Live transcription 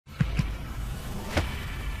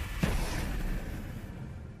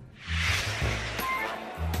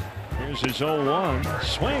Here's his 0-1.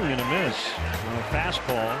 Swing and a miss on a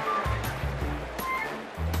fastball.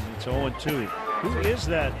 It's 0-2. Who is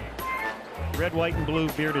that red, white, and blue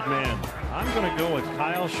bearded man? I'm going to go with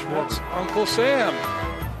Kyle Schwartz. Uncle Sam.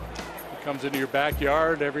 He comes into your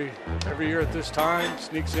backyard every year at this time,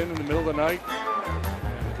 sneaks in the middle of the night,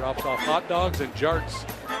 and drops off hot dogs and jarts.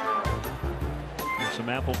 And some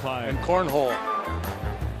apple pie. And cornhole.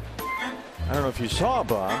 I don't know if you saw,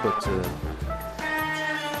 Bob, but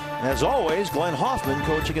as always, Glenn Hoffman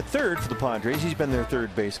coaching at third for the Padres. He's been their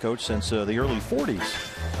third base coach since the early 40s.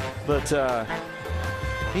 But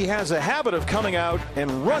he has a habit of coming out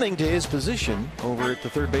and running to his position over at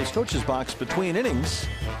the third base coach's box between innings.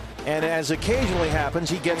 And as occasionally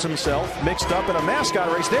happens, he gets himself mixed up in a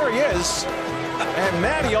mascot race. There he is. And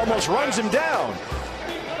Matty almost runs him down.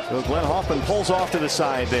 So Glenn Hoffman pulls off to the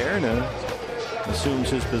side there and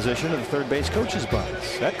assumes his position at the third base coach's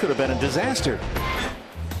box. That could have been a disaster.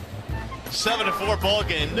 7-4 ball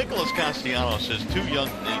game. Nicholas Castellanos has two young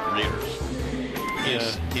lead readers.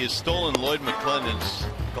 He has stolen Lloyd McClendon's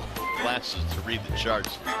glasses to read the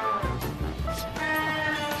charts.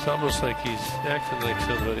 It's almost like he's acting like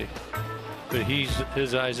somebody, but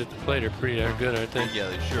his eyes at the plate are pretty darn good, aren't they? Yeah,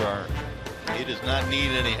 they sure are. He does not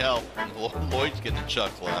need any help. Lloyd's getting a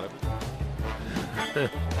chuckle out of it.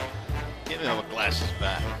 Give him a glasses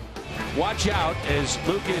back. Watch out as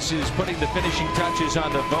Lucas is putting the finishing touches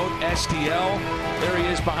on the vote. STL. There he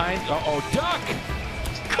is behind. Uh-oh, duck!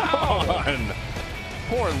 Come on!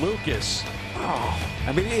 Poor Lucas. Oh,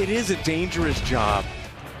 I mean, it is a dangerous job.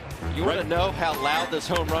 You want to know how loud this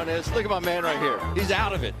home run is? Look at my man right here. He's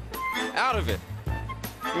out of it. Out of it.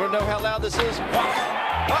 You want to know how loud this is?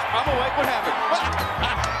 I'm awake. What happened?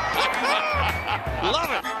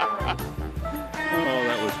 Love it. Oh,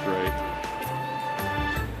 that was great.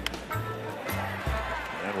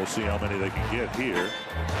 And we'll see how many they can get here.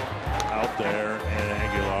 Out there, and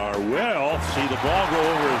Aguilar will see the ball go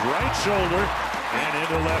over his right shoulder and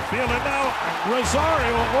into left field. And now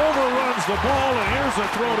Rosario overruns the ball, and here's a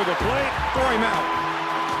throw to the plate. Throw him out.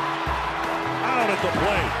 Out at the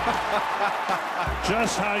plate.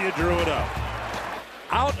 Just how you drew it up.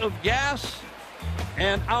 Out of gas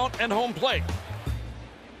and out and home plate.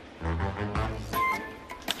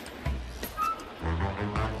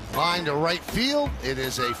 Line to right field. It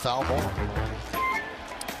is a foul ball.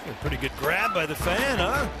 A pretty good grab by the fan,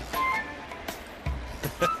 huh?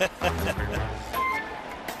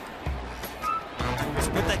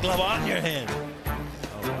 Just put that glove on your hand.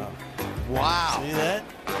 Oh, wow. Wow. See that?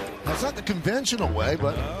 That's not the conventional way,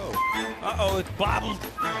 but. Oh. Uh-oh, it's bobbled.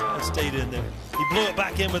 It stayed in there. He blew it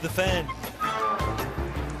back in with the fan.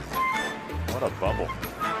 What a bubble.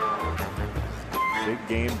 Big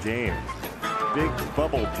game James. Big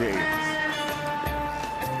bubble James.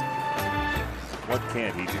 What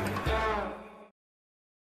can't he do?